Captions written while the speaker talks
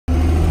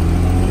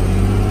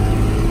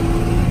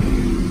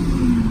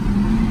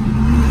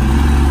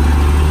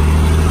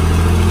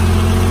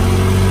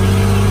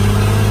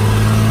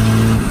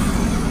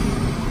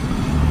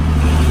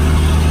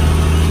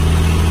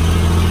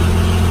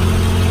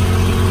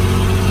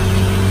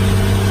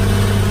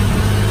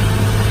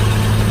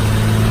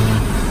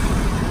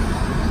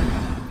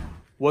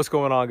What's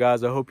going on,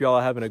 guys? I hope y'all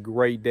are having a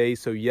great day.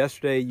 So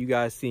yesterday you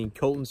guys seen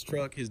Colton's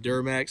truck, his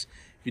Duramax.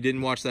 If you didn't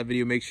watch that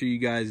video, make sure you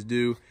guys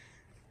do.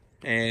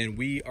 And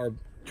we are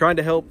trying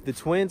to help the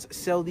twins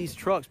sell these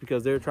trucks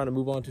because they're trying to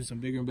move on to some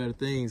bigger and better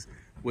things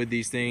with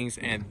these things.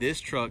 And this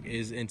truck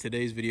is in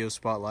today's video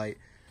spotlight.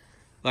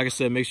 Like I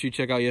said, make sure you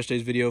check out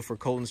yesterday's video for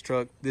Colton's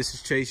truck. This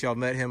is Chase. Y'all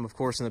met him, of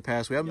course, in the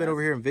past. We haven't been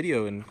over here in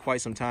video in quite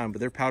some time, but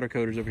they're powder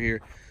coaters over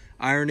here.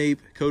 Iron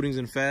Ape Coatings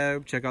and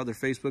Fab. Check out their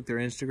Facebook, their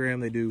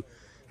Instagram. They do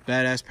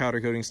badass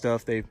powder coating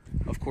stuff. They,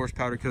 of course,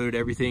 powder coated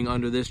everything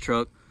under this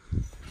truck.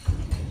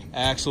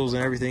 Axles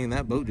and everything. And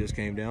that boat just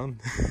came down.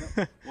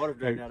 Water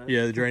drained out of it.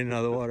 Yeah, they're draining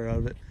all the water out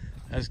of it.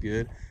 That's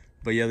good.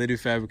 But yeah, they do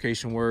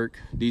fabrication work,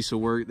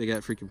 diesel work. They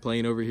got freaking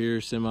plane over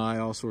here, semi,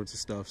 all sorts of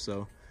stuff.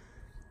 So a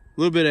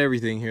little bit of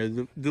everything here,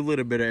 a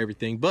little bit of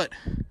everything. But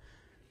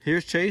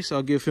here's Chase.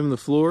 I'll give him the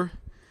floor.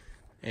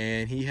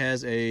 And he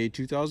has a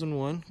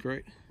 2001,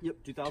 correct? Yep,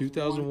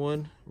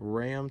 2001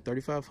 Ram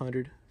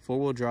 3500,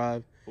 four-wheel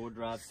drive.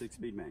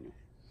 6-speed manual.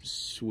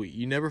 Sweet.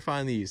 You never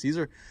find these. These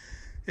are,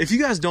 if you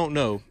guys don't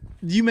know,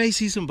 you may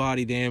see some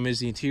body damage.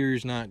 The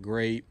interior's not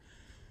great.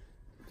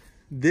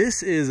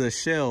 This is a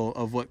shell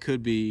of what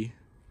could be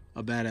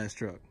a badass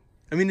truck.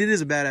 I mean, it is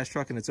a badass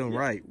truck in its own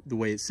right, the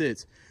way it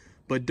sits.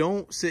 But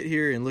don't sit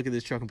here and look at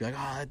this truck and be like,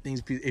 oh, that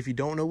thing's, if you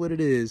don't know what it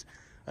is,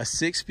 a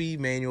 6-speed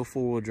manual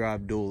four-wheel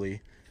drive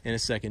dually in a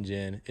second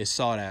gen is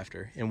sought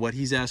after. And what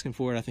he's asking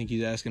for it, I think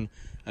he's asking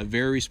a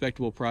very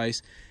respectable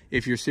price.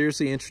 If you're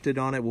seriously interested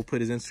on it, we'll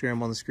put his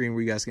Instagram on the screen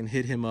where you guys can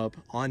hit him up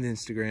on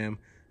Instagram.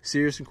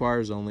 Serious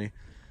inquiries only.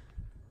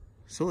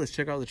 So let's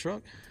check out the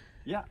truck.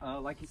 Yeah,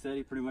 like he said,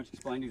 he pretty much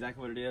explained exactly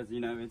what it is.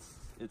 You know,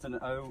 it's an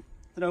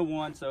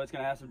 01, so it's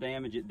gonna have some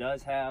damage. It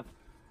does have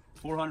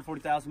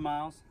 440,000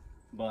 miles,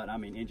 but I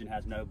mean, engine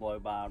has no blow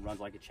by,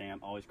 runs like a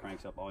champ, always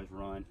cranks up, always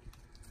run.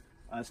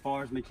 As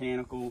far as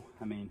mechanical,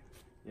 I mean,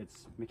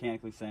 it's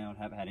mechanically sound,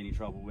 haven't had any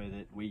trouble with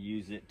it. We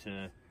use it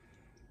to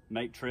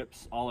make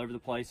trips all over the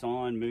place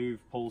on, move,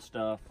 pull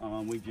stuff.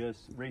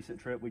 Recent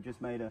trip, we just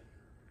made a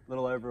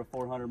little over a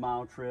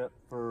 400-mile trip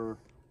for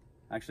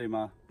actually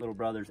my little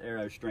brother's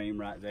Airostream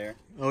right there.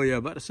 Oh yeah,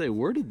 about to say,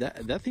 where did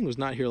that thing was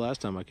not here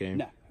last time I came.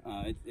 No,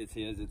 it's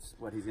his, it's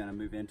what he's gonna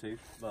move into.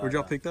 But, where'd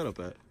y'all pick that up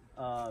at?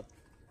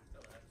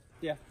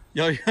 Yeah.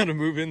 Y'all gotta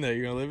move in there,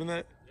 you gonna live in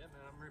that? Yeah,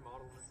 man, I'm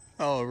remodeling it.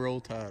 Oh,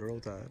 roll tide, roll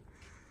tide.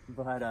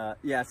 But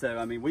yeah, so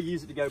I mean, we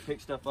use it to go pick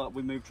stuff up.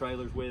 We move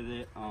trailers with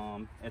it.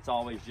 It's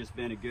always just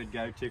been a good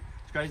go-to.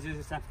 It's crazy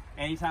this time.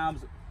 Anytime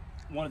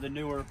one of the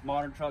newer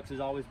modern trucks is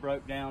always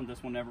broke down,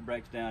 this one never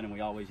breaks down, and we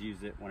always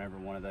use it whenever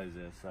one of those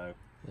is. So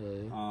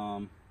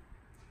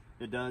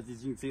it does,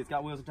 as you can see, it's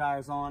got wheels and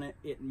tires on it.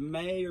 It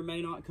may or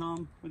may not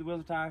come with the wheels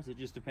and tires. It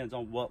just depends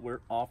on what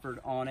we're offered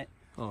on it.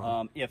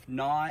 If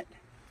not,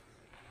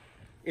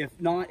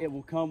 it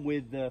will come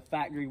with the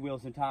factory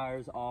wheels and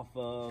tires off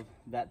of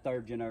that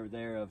 3rd gen over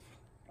there of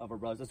our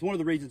brothers. That's one of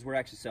the reasons we're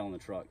actually selling the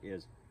truck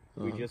is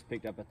we just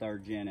picked up a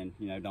 3rd gen and,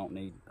 you know, don't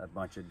need a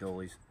bunch of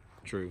dualies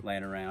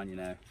laying around, you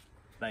know.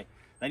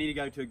 They need to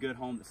go to a good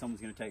home that someone's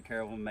going to take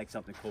care of them and make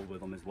something cool with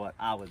them is what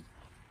I would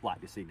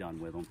like to see done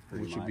with them.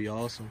 Which would be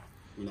awesome.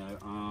 You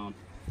know,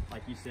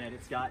 like you said,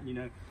 it's got, you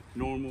know,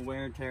 normal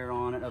wear and tear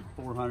on it of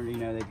 400. You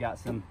know, they've got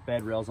some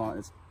bed rails on it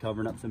that's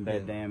covering up some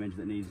bed damage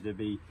that needs to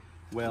be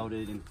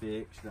welded and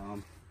fixed.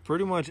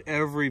 Pretty much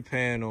every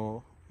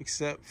panel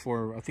except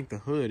for, I think the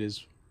hood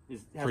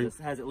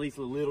has at least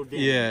a little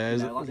dent. Yeah, you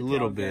know, like a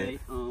little bit.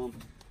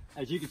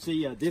 As you can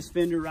see, this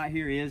fender right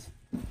here is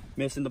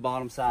missing the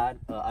bottom side.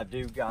 I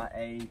do got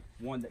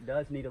one that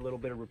does need a little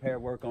bit of repair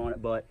work on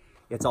it, but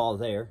it's all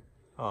there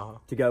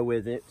to go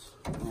with it.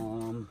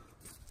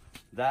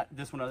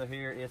 This one over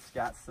here, it's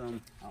got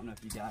some, I don't know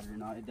if you got it or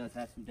not, it does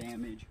have some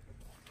damage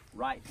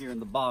right here in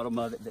the bottom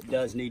of it that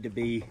does need to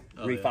be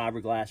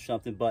refiberglass or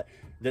something, but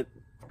the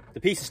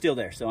piece is still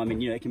there. So I mean,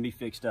 you know, it can be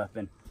fixed up,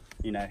 and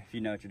you know, if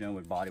you know what you're doing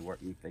with body work,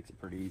 you can fix it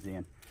pretty easy.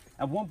 And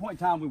at one point in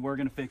time, we were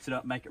going to fix it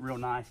up, make it real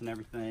nice and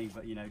everything,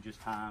 but you know, just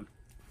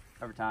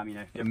over time, you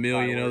know, a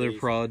million other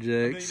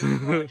projects.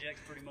 Pretty much,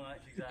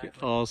 exactly.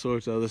 All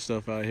sorts of other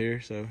stuff out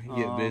here, so you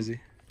get busy.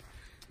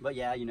 But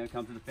yeah, you know,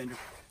 come to the fender.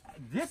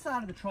 This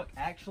side of the truck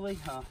actually,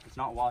 it's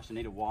not washed. I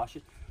need to wash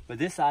it. But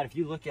this side, if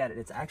you look at it,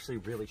 it's actually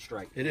really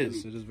straight. It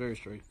is. It is very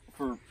straight.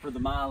 For the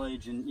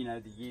mileage and, you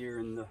know, the year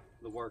and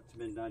the work that's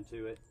been done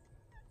to it.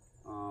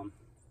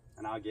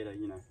 And I'll get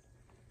you know,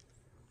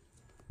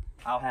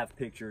 I'll have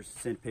pictures,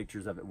 send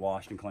pictures of it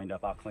washed and cleaned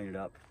up. I'll clean it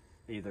up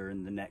either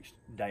in the next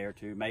day or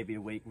two, maybe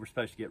a week. We're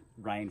supposed to get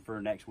rain for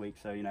next week,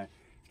 so, you know,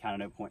 it's kind of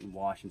no point in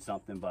washing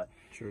something. But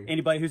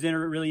anybody who's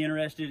really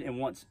interested and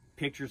wants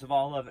pictures of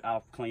all of it,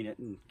 I'll clean it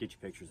and get you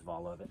pictures of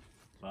all of it.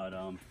 But,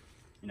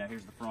 you know,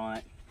 here's the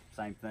front.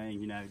 Same thing,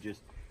 you know,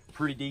 just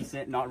pretty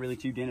decent, not really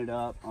too dented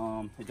up.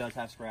 It does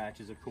have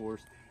scratches, of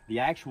course. The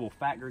actual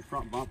factory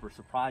front bumper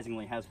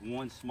surprisingly has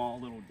one small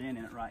little dent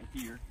in it right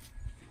here.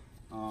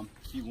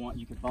 If you want,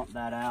 you could bump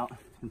that out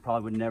and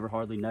probably would never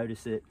hardly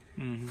notice it.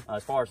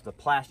 As far as the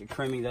plastic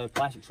trimming though,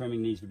 plastic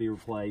trimming needs to be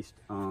replaced.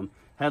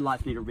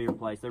 Headlights need to be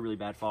replaced. They're really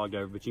bad fogged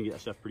over, but you can get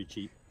that stuff pretty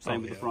cheap.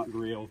 Same with the front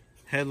grille.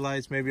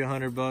 Headlights, maybe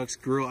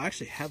 $100. Grill, I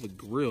actually have a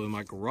grill in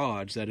my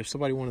garage that if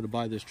somebody wanted to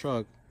buy this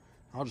truck,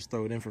 I'll just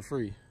throw it in for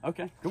free.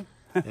 Okay, cool.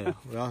 Yeah,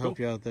 well, I'll help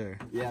you out there.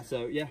 Yeah,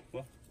 so yeah,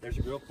 well, there's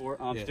your grill for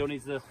it. Still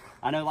needs the,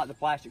 I know like the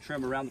plastic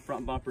trim around the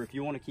front bumper, if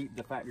you want to keep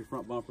the factory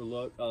front bumper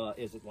look,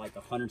 is it like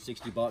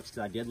 $160, because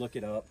I did look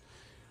it up.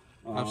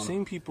 I've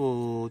seen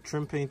people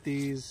trim paint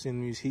these, seen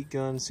them use heat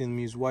guns, seen them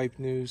use wipe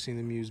new, seen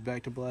them use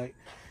back to black.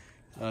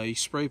 You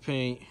spray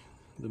paint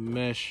the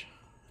mesh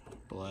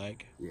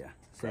black. Yeah.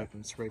 Prep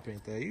and spray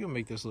paint that. You can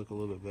make this look a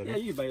little bit better.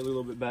 Yeah, you can make it a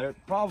little bit better.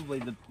 Probably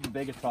the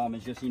biggest problem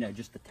is just, you know,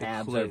 just the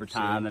tabs clips, over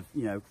time have,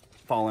 you know,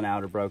 fallen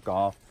out or broke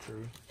off.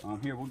 True.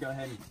 Here, we'll go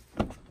ahead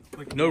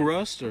and... No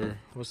rust, or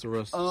what's the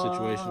rust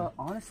situation?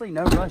 Honestly,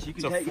 no rust. You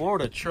can it's a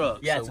Florida truck.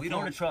 Yeah, so it's a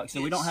Florida truck,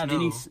 so we don't have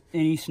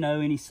any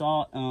snow, any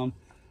salt.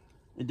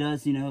 It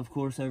does, you know, of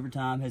course, over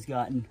time has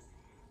gotten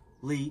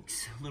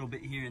leaks a little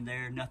bit here and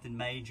there. Nothing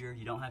major.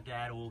 You don't have to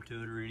add oil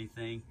to it or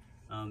anything.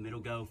 It'll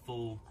go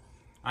full.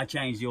 I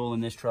change the oil in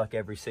this truck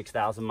every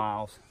 6,000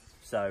 miles,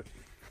 so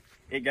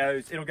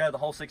it'll go the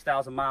whole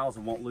 6,000 miles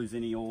and won't lose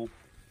any oil.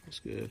 That's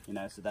good. You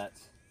know, so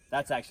that's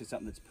actually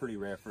something that's pretty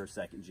rare for a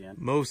second gen.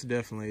 Most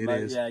definitely it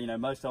is. Yeah, you know,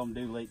 most of them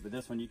do leak, but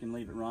this one you can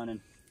leave it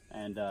running,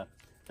 and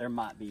there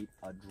might be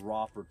a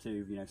drop or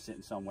two, you know,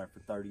 sitting somewhere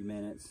for 30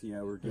 minutes, you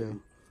know, or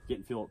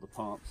getting fuel at the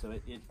pump. So a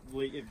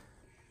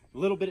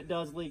little bit it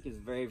does leak is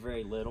very,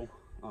 very little.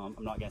 I'm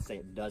not gonna say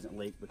it doesn't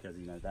leak, because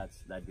you know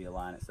that'd be a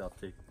lie in itself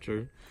too.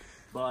 True.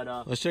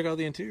 But let's check out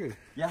the interior.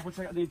 Yeah, we'll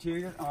check out the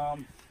interior.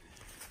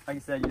 Like I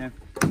said, you know,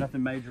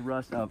 nothing major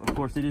rust. Of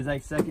course, it is a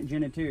second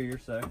gen interior,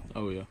 so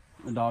the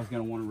dog's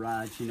gonna want to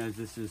ride. She knows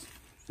this is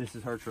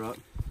her truck.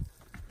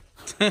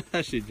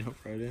 She'll jump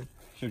right in.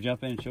 She'll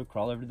jump in and she'll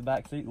crawl over to the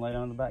back seat and lay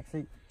down in the back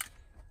seat.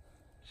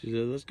 She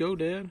said, "Let's go,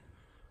 Dad."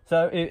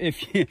 So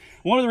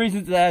one of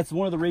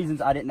the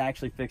reasons I didn't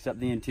actually fix up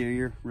the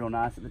interior real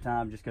nice at the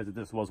time, just because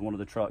this was one of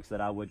the trucks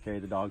that I would carry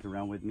the dogs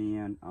around with me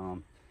in.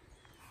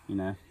 You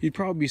know, you'd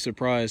probably be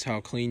surprised how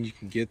clean you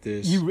can get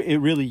this.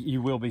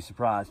 You will be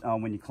surprised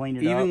when you clean it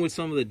up. Even with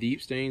some of the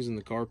deep stains in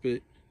the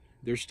carpet,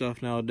 there's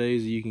stuff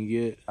nowadays that you can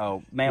get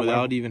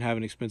without even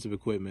having expensive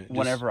equipment.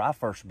 Whenever I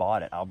first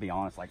bought it, I'll be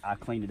honest, like I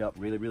cleaned it up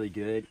really, really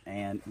good.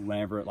 And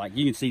whenever, like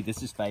you can see,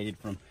 this is faded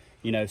from,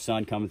 you know,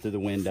 sun coming through the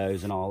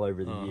windows and all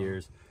over the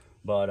years.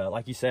 But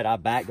like you said, I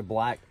back to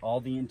black all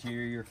the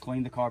interior,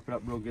 cleaned the carpet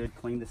up real good,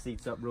 cleaned the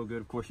seats up real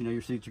good. Of course, you know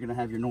your seats are going to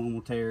have your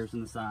normal tears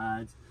in the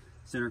sides.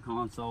 Center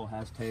console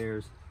has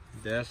tears.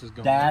 Dash is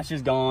gone. Dash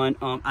is gone.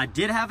 I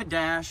did have a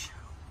dash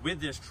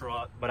with this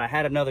truck, but I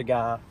had another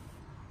guy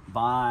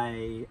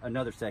buy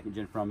another second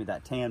gen from me,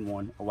 that tan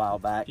one, a while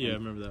back. Yeah, I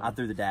remember that. I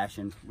threw the dash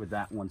in with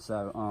that one.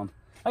 So,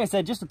 like I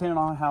said, just depending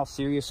on how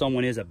serious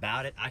someone is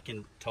about it, I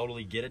can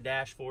totally get a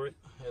dash for it.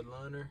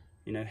 Headliner.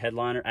 You know,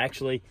 headliner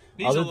actually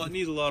needs a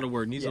lot of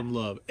work, needs some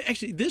love.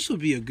 Actually, this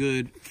would be a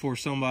good for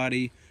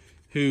somebody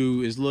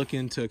who is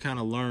looking to kind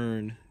of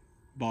learn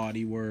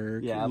body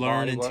work,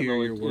 learn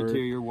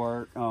interior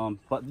work.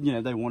 But you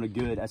know, they want a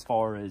good as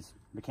far as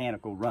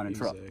mechanical running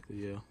truck. Exactly,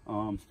 yeah.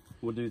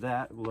 We'll do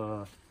that.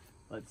 We'll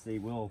let's see,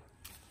 we'll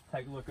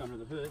take a look under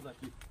the hood, let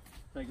you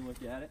take a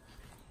look at it.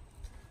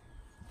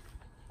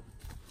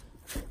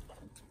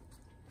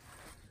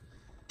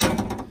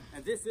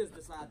 And this is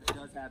the side that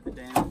does have the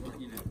down,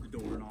 you know, the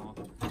door and all.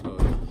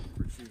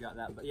 Pretty sure you got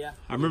that, but yeah.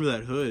 I remember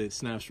that hood, it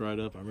snaps right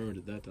up. I remember it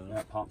at that time.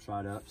 That pops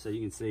right up, so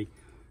you can see.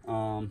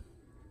 24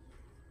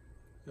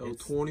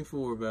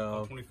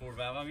 valve. 24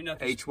 valve. I mean,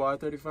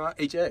 HY35,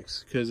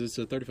 HX, because it's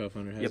a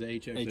 3500. It has an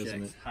HX,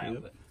 doesn't it?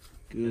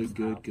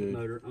 Yep. Good.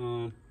 Motor.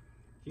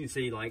 You can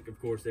see, like,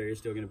 of course, there is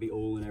still going to be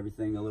oil and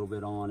everything a little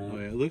bit on it. Oh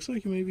yeah, it looks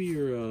like maybe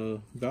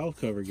your valve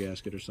cover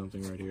gasket or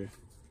something right here.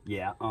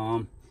 Yeah.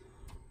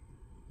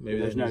 Maybe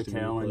there's no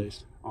telling.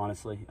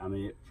 Honestly, I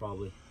mean,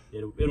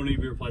 it'll need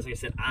to be replaced. Like I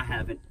said, I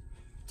haven't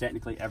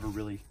technically ever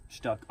really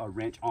stuck a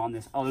wrench on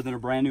this other than a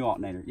brand new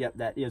alternator. Yep,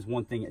 that is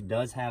one thing it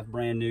does have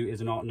brand new,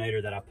 is an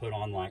alternator that I put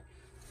on, like,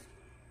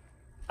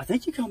 I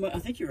think you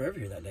were over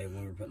here that day when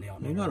we were putting the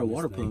alternator. We got a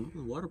water pump.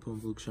 The water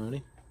pump looks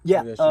shiny.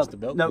 Yeah, that's just the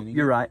belt. No,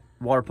 you're right.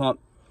 Water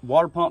pump,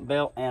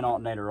 belt, and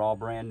alternator are all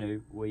brand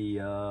new. We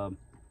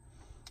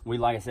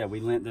like I said,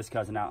 we lent this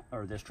truck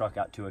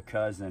out to a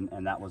cousin,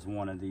 and that was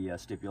one of the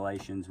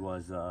stipulations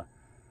was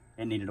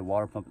it needed a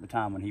water pump at the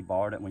time when he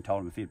borrowed it, and we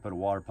told him if he'd put a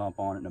water pump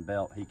on it and a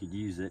belt, he could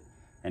use it,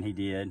 and he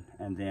did.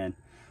 And then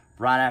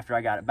right after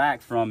I got it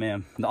back from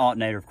him, the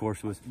alternator, of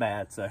course, was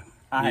bad, so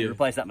I had to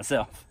replace that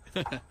myself.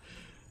 But,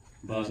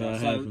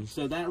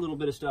 so that little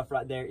bit of stuff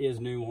right there is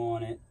new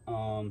on it.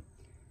 No,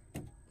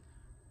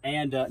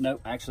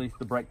 actually,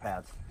 the brake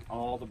pads.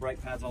 All the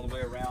brake pads all the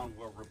way around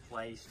were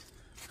replaced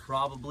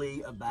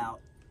probably about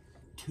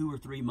 2 or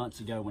 3 months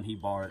ago when he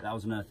borrowed it. That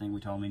was another thing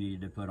we told him he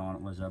needed to put on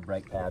it was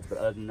brake pads. But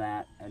other than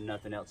that, and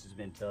nothing else has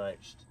been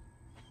touched.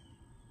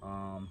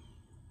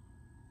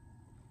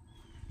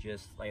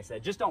 just like I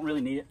said, just don't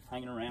really need it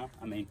hanging around.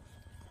 I mean,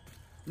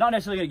 not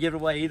necessarily gonna give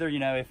it away either. You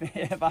know,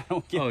 if I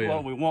don't get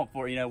what we want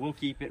for it, you know, we'll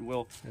keep it.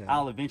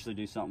 I'll eventually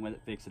do something with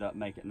it, fix it up,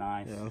 make it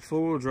nice. Yeah,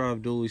 4-wheel drive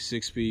dually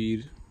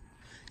 6-speed.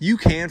 You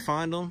can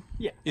find them.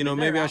 Yeah. You know,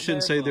 maybe I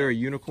shouldn't say they're a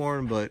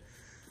unicorn, but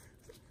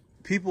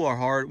people are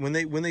hard when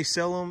they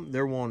sell them.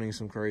 They're wanting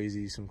some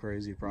crazy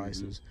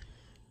prices.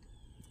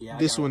 Yeah.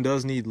 This one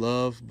does need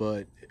love,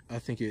 but I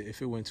think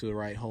if it went to the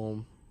right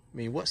home, I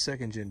mean, what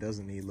second gen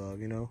doesn't need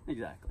love, you know?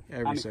 Exactly.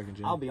 Every second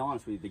gen. I'll be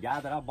honest with you. The guy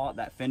that I bought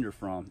that fender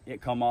from,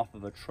 it come off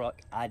of a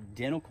truck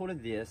identical to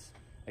this,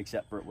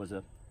 except for it was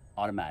a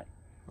automatic.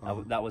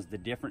 That was the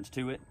difference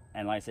to it.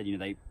 And like I said, you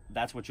know,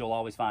 that's what you'll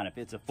always find. If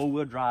it's a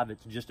full-wheel drive,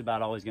 it's just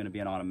about always going to be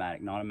an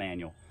automatic, not a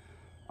manual.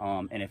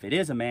 And if it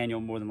is a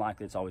manual, more than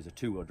likely it's always a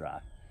 2-wheel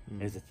drive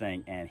is the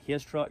thing. And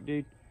his truck,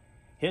 dude,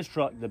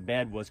 the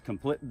bed was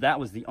complete.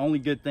 That was the only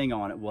good thing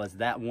on it, was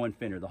that one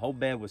fender. The whole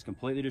bed was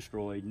completely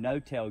destroyed,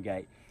 no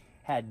tailgate,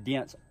 had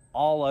dents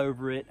all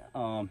over it.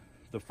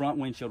 The front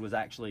windshield was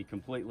actually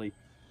completely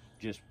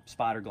just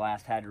spider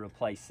glass, had to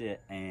replace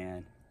it.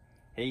 And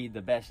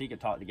the best he could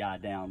talk the guy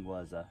down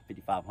was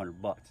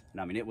 $5,500.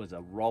 And I mean, it was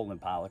a rolling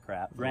pile of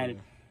crap. Granted,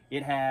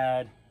 it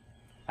had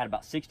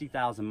about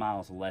 60,000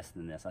 miles less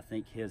than this. I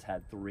think his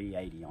had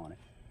 380 on it.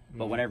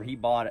 But whenever he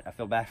bought it, I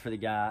feel bad for the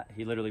guy.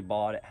 He literally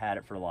bought it, had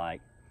it for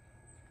like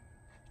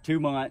 2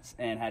 months,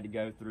 and had to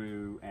go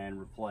through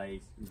and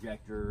replace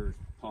injectors,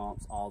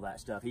 pumps, all that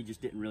stuff. He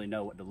just didn't really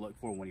know what to look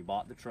for when he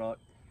bought the truck.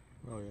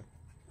 Oh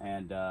yeah.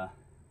 And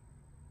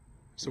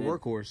it's a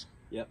workhorse.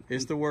 Yep.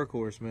 It's the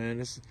workhorse, man.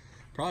 It's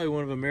probably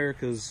one of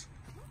America's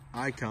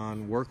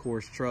icon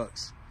workhorse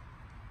trucks.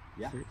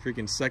 Yeah.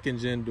 Freaking second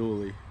gen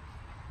dually.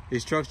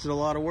 These trucks did a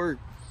lot of work,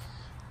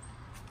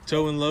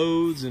 towing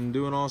loads and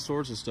doing all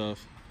sorts of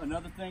stuff.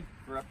 Another thing,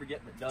 before I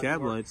forget, that doesn't cab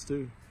work, lights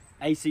too.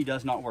 AC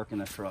does not work in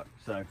this truck.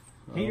 So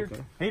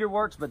heater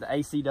works, but the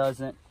AC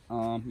doesn't.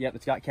 Yep,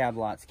 it's got cab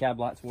lights. Cab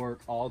lights work.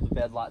 All the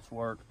bed lights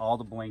work. All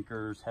the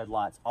blinkers,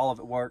 headlights, all of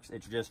it works.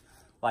 It's just,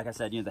 like I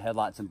said, you know, the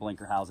headlights and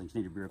blinker housings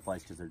need to be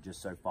replaced because they're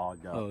just so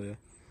fogged up. Oh yeah.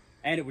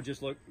 And it would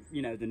just look,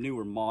 you know, the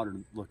newer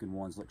modern looking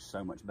ones look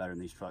so much better in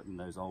these trucks than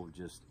those old,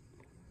 just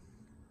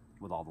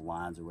with all the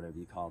lines or whatever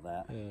you call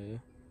that. Yeah, yeah.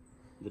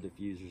 The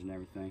diffusers and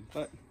everything.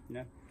 But, you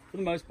know, for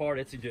the most part,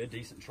 it's a good,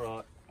 decent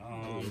truck.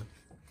 I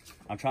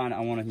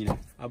want to, you know.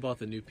 I bought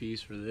the new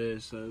piece for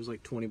this. It was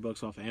like 20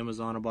 bucks off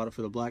Amazon. I bought it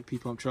for the black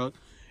P-pump truck.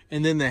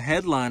 And then the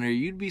headliner,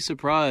 you'd be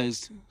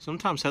surprised.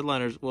 Sometimes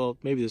headliners, well,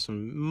 maybe this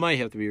one might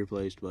have to be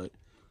replaced, but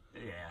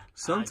yeah,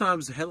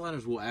 sometimes the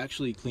headliners will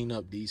actually clean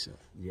up decent.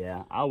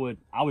 Yeah, I would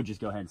just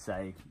go ahead and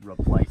say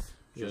replace,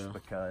 just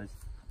because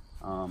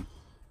I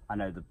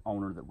know the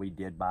owner that we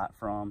did buy it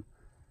from,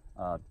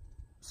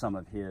 some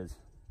of the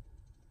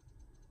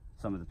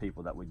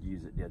people that would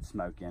use it did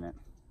smoke in it.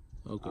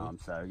 Okay.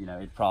 So, you know,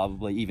 it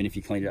probably, even if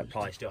you cleaned it up,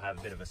 probably still have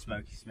a bit of a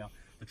smoky smell.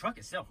 The truck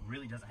itself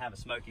really doesn't have a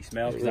smoky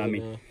smell, because I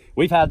mean,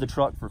 we've had the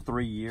truck for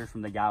 3 years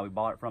from the guy we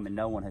bought it from, and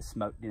no one has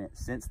smoked in it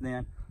since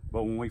then.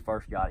 But when we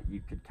first got it,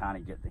 you could kind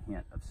of get the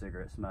hint of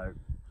cigarette smoke.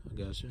 I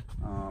gotcha.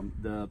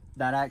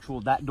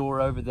 That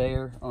door over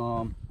there,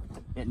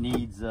 it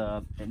needs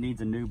a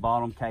new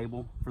bottom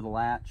cable for the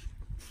latch.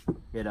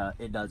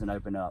 It doesn't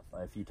open up.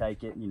 If you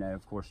take it, you know,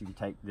 of course you can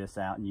take this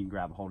out and you can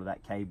grab a hold of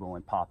that cable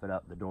and pop it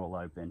up, the door will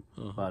open.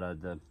 But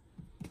the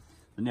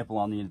nipple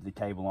on the end of the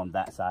cable on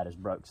that side is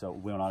broke, so it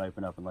will not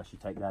open up unless you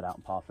take that out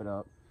and pop it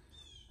up.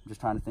 I'm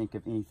just trying to think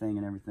of anything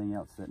and everything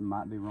else that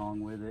might be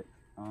wrong with it.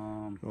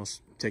 You want to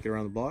take it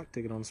around the block,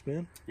 take it on the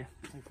spin? Yeah,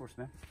 take it for a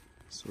spin.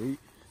 Sweet.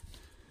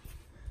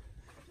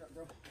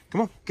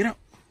 Come on, get out.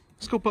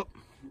 Scope up.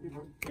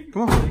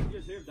 Come on.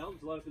 Just here,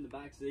 Doug's low up in the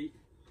back seat.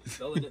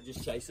 They'll end up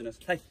just chasing us.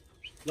 Hey,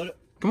 load it.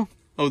 Come on.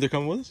 Oh, they're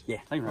coming with us? Yeah,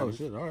 they run. Oh,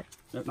 shit, all right.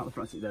 No, not the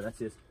front seat, though. That's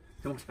his.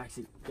 Come on, back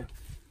seat. Go.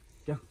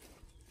 Go.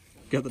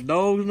 Got the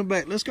dogs in the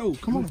back. Let's go.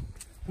 Come on.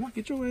 Come on,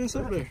 get your ass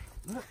up there.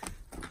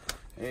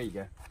 There you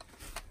go.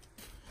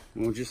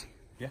 We'll just,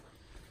 we'll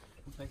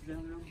take you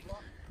down there on the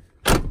block.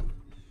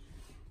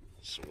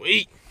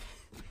 Sweet.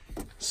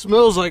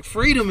 Smells like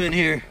freedom in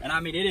here. And I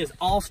mean, it is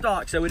all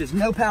stock, so it is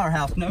no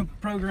powerhouse, no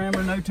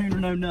programmer, no tuner,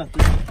 no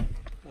nothing. I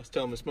was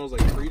telling him it smells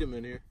like freedom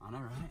in here. I know,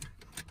 right?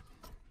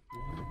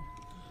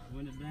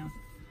 Windows down.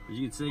 As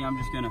you can see, I'm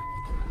just gonna.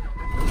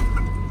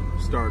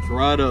 Starts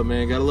right up,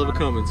 man. Gotta love a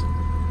Cummins.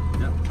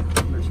 Yep.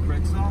 There's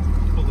brakes off.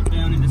 Pull it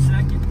down in a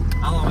second.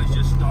 I'll always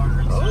just start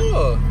her in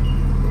the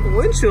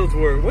windshields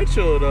work.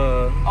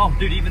 Oh,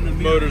 dude, even the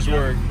motors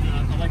work. The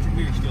electric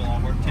mirrors still all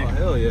work too. Oh,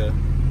 hell yeah.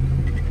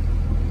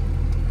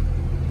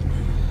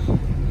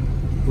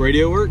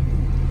 Radio work?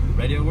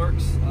 Radio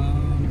works.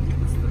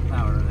 What's the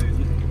power of those?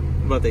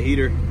 What about the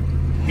heater?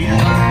 You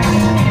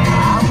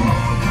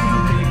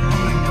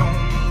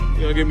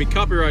gonna give me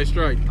copyright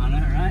strike? I know,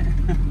 right?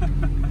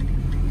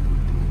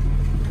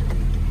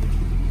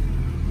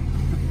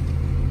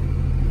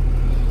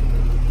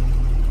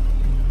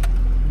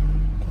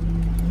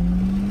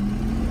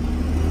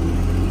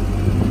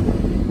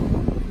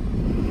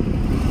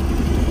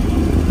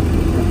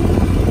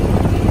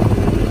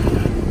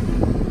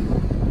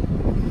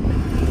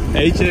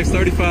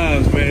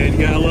 HX35s, man. You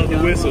gotta love the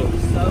whistle. So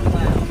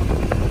loud.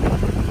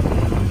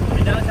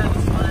 It does have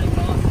a sliding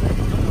cost.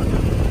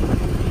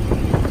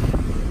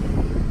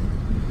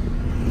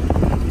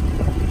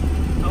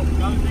 Oh,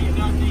 another thing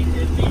about these,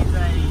 it needs a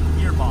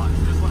gearbox.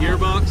 This one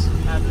Gearbox?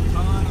 Has a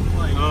ton of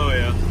play. Oh,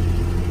 yeah.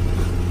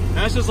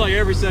 That's just like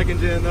every second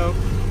gen, though.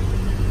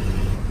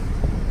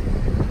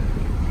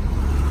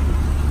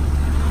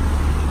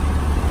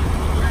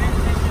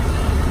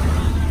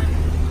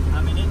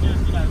 I mean, it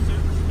just, you know,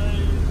 super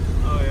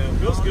smooth. Oh, yeah.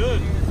 Feels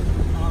good.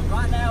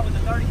 Right now, with the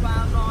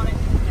 35s on it,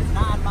 it's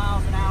 9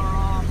 miles an hour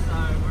off, so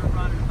we're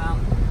running about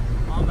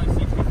almost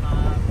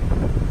 65.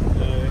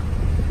 Yeah.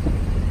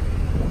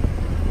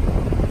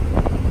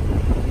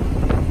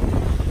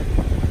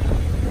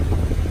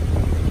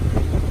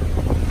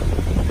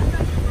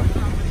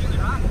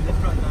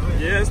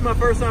 Yeah, it's my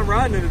first time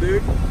riding it,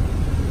 dude.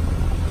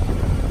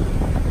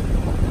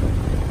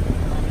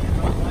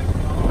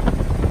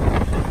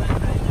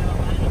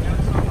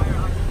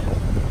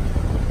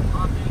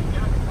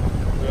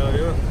 Well,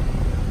 yeah.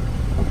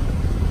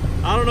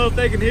 I don't know if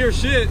they can hear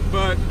shit,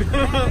 but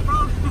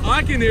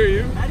I can hear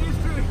you. That is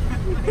true.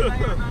 They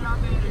may or may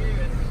not be able to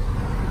hear it.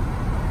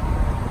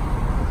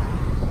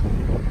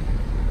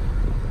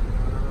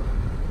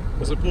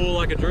 Does it pull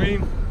like a dream?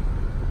 Does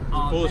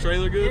it pull a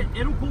trailer good?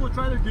 It'll pull a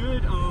trailer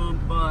good,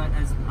 but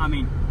as I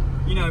mean,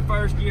 you know,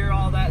 first gear,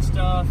 all that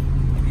stuff,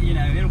 you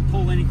know, it'll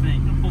pull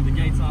anything. It'll pull the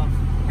gates off.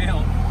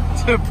 Hell,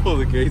 To pull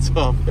the gates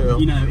off, hell.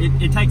 you know,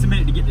 it takes a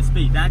minute to get to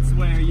speed. That's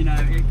where, you know,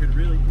 it could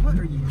really. What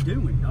are you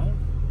doing, dog?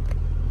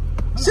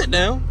 Sit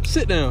down.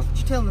 Sit down. What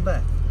you telling the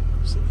back?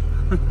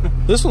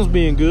 This one's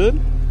being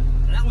good.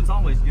 That one's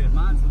always good.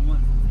 Mine's the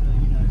one,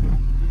 you know, these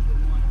are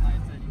the ones, like I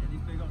said, you know,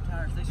 these big old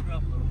tires, they screw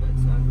up a little bit,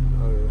 so.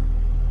 Oh, yeah.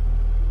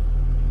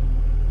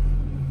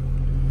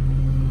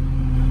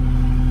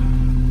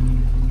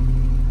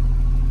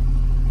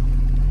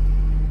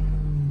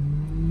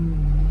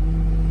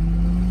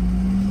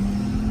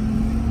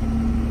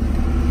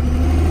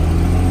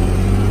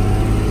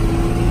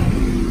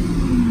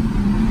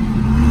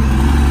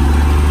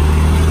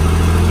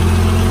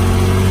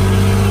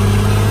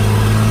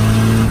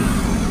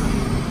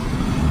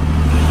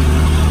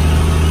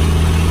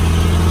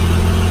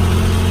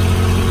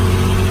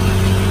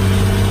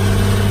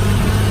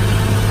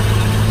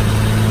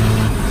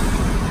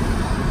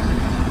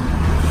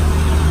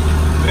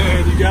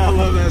 I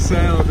love that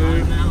sound,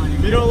 dude.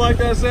 If you don't like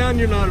that sound,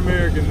 you're not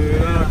American,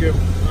 dude. I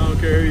don't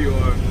care who you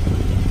are.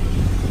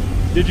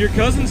 Did your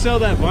cousin sell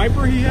that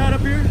Viper he had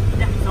up here?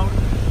 Yeah, he sold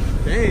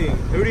it. Dang.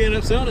 Who'd he end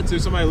up selling it to?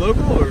 Somebody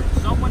local or?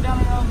 Someone down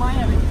in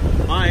Miami.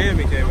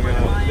 Miami came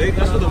out.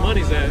 That's where the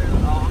money's at.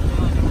 Oh, I'm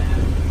telling you, man.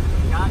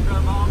 Guy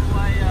drove all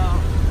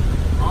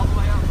the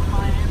way up from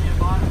Miami and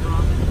bought it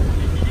from him.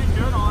 He did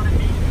good on it.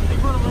 He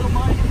put a little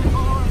money in the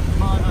car,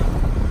 but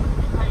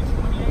he paid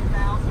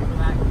 $28,000 for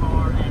that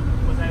car and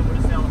was able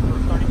to sell it for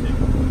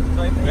 $32,000.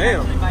 So he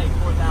actually made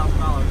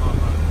 $4,000 off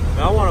of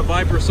it. I want a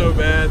Viper so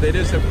bad. They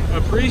just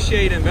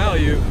appreciate in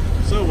value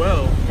so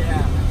well.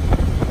 Yeah.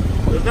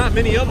 There's not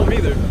many of them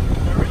either.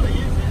 There really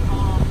isn't.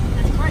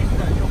 It's crazy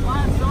though. You'll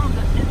find some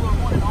that people are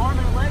wanting an arm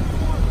and a leg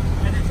for,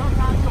 and then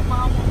sometimes you'll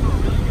find one for a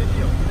really good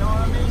deal. You know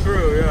what I mean?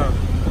 True,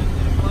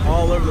 yeah.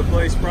 All over the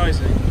place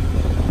pricing.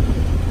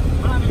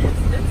 But I mean, it's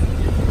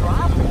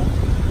drivable.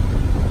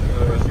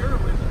 For sure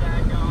with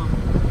that,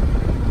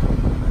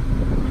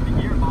 with the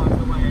gearbox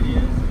the way it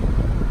is.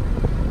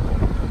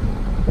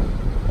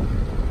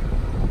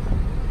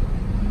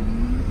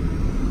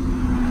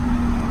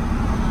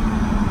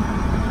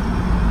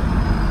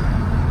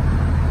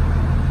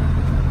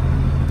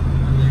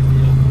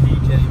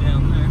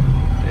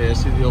 Yeah,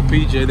 see the old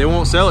PJ. They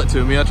won't sell it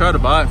to me. I tried to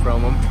buy it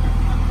from them.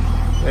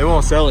 They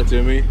won't sell it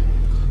to me.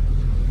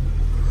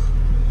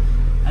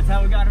 That's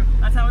how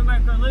we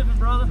make our living,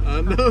 brother.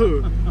 I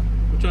know.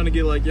 I'm trying to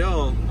get like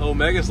y'all. Oh,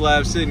 Mega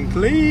Slab sitting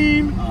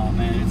clean. Oh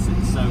man, it's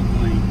so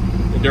clean.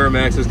 The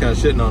Duramax is kind of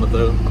shitting on it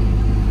though.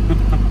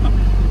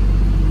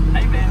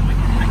 Hey man, we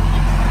can make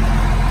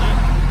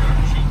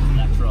cheap for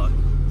that truck.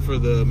 For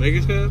the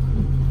Mega Slab?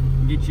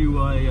 Get you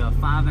a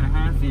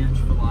 5.5 inch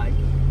for like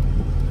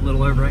a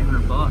little over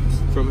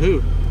 $800. From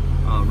who?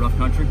 Rough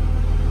Country.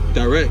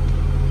 Direct.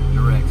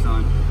 Direct,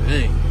 son.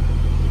 Dang.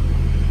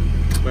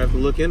 I have to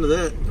look into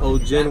that.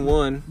 Old Gen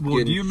 1.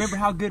 Well, do you remember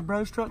how good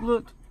Bro's truck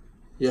looked?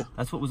 Yeah.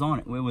 That's what was on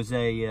it. It was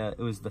it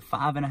was the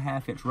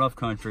 5.5 inch Rough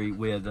Country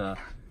with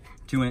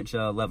 2 inch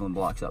leveling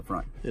blocks up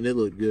front. And it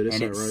looked good. It's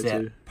and not it right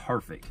set too.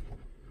 perfect.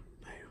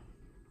 Damn.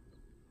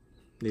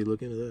 Need to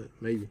look into that.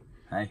 Maybe.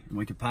 Hey, and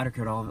we could powder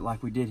coat all of it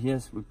like we did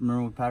his.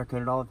 Remember we powder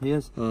coated all of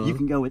his? You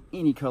can go with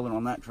any color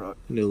on that truck.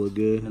 And it look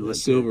good. It looks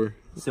silver.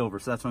 Good. Silver.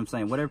 So that's what I'm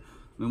saying. Whatever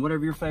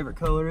your favorite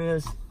color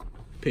is.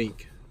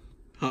 Pink.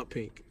 Hot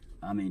pink.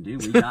 I mean,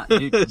 dude, we got.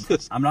 Dude,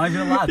 I'm not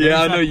even gonna lie.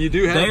 Yeah, I know you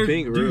do have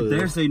pink. Dude,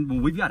 really.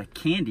 we've got a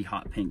candy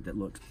hot pink that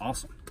looks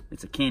awesome.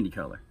 It's a candy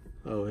color.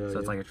 Oh hell. So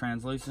it's like a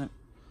translucent.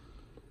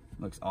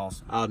 Looks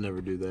awesome. I'll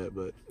never do that,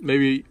 but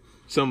maybe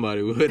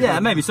somebody would. Yeah,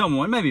 maybe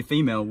someone, maybe a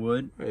female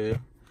would. Yeah.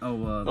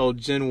 Oh,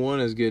 Gen 1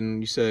 is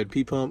getting, you said,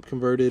 P-pump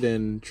converted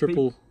and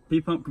triple...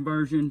 P-pump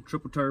conversion,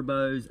 triple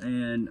turbos,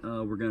 and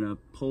we're going to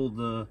pull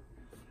the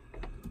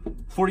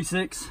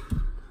 46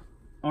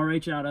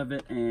 RH out of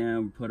it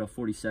and put a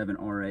 47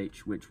 RH,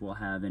 which will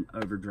have an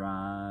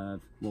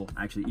overdrive. Well,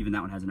 actually, even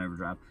that one has an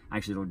overdrive.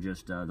 Actually, it'll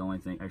just, the only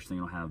thing,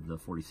 it'll have the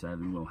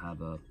 47 will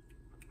have a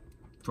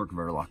torque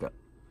converter lockup.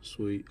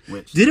 Sweet.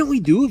 Which, didn't we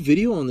do a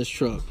video on this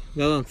truck?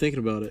 Now that I'm thinking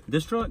about it.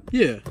 This truck?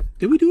 Yeah.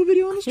 Did we do a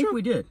video on this truck? I think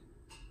we did.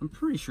 I'm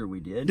pretty sure we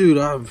did. Dude,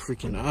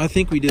 I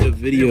think we did a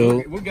video.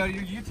 Yeah, we'll go to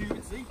your YouTube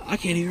and see. I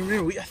can't even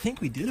remember. I think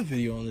we did a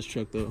video on this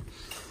truck, though.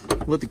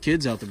 Let the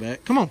kids out the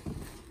back. Come on.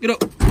 Get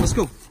up. Let's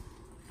go.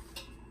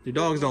 Your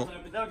dogs don't.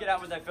 They'll get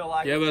out when they feel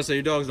like it. Yeah, but I say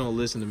your dogs don't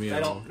listen to me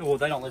at all. Well,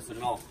 they don't listen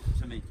at all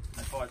to me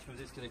as far as for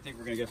this because they think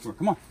we're going to go somewhere.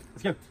 Come on.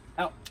 Let's go.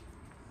 Out.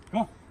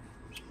 Come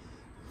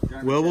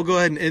on. Well, we'll go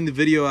ahead and end the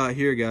video out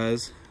here,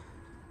 guys.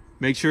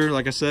 Make sure,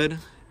 like I said,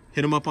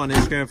 hit him up on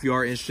Instagram if you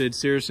are interested.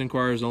 Serious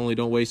inquiries only.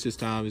 Don't waste his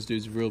time. This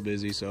dude's real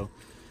busy. So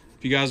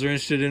if you guys are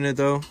interested in it,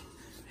 though,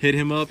 hit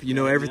him up. You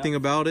know everything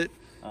about it.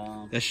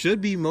 That should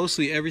be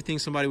mostly everything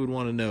somebody would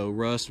want to know.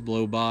 Rust,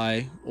 blow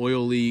by,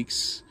 oil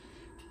leaks,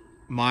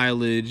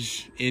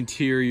 mileage,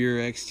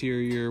 interior,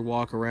 exterior,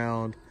 walk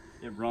around.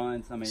 It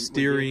runs. I mean,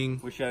 steering.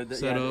 We showed that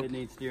setup. it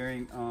needs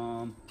steering.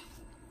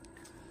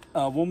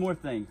 One more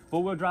thing.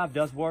 Four-wheel drive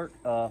does work,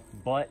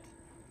 but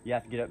you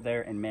have to get up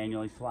there and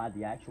manually slide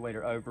the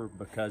actuator over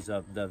because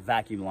of the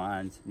vacuum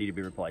lines need to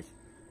be replaced.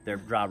 They're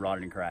dry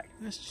rotted and cracked.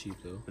 That's cheap,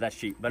 though. But that's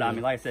cheap. But I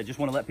mean, like I said, just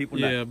want to let people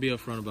know. Yeah, be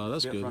upfront about it.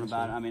 That's good. Be upfront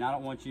about it. I mean, I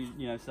don't want you,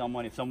 you know, if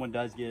someone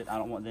does get it, I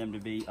don't want them to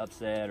be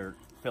upset or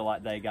feel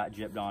like they got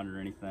gypped on it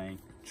or anything.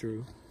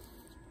 True.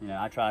 You know,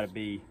 I try to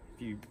be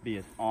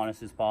as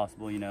honest as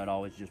possible. You know, it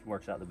always just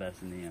works out the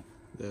best in the end.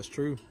 That's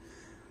true.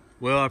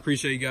 Well, I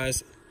appreciate you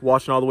guys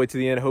watching all the way to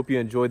the end. I hope you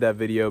enjoyed that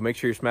video. Make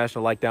sure you're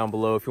smashing a like down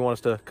below. If you want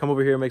us to come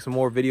over here and make some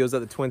more videos at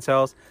the Twins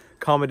house,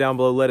 comment down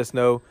below, let us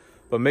know.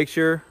 But make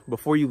sure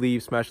before you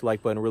leave, smash the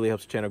like button. It really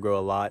helps the channel grow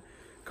a lot.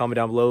 Comment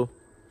down below.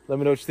 Let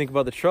me know what you think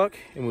about the truck,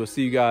 and we'll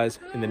see you guys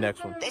in the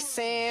next one. They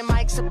say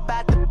Mike's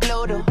about to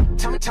blow though.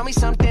 Tell me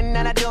something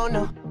that I don't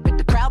know. With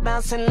the crowd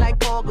bouncing like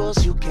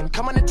bogles, you can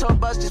come on the tour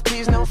bus, just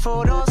please no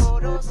photos.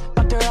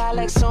 But they're out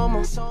like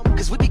Somo,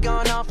 cause we be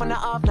going off on the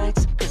off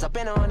nights. Cause I've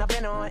been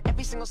on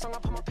every single song I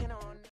put my pin on.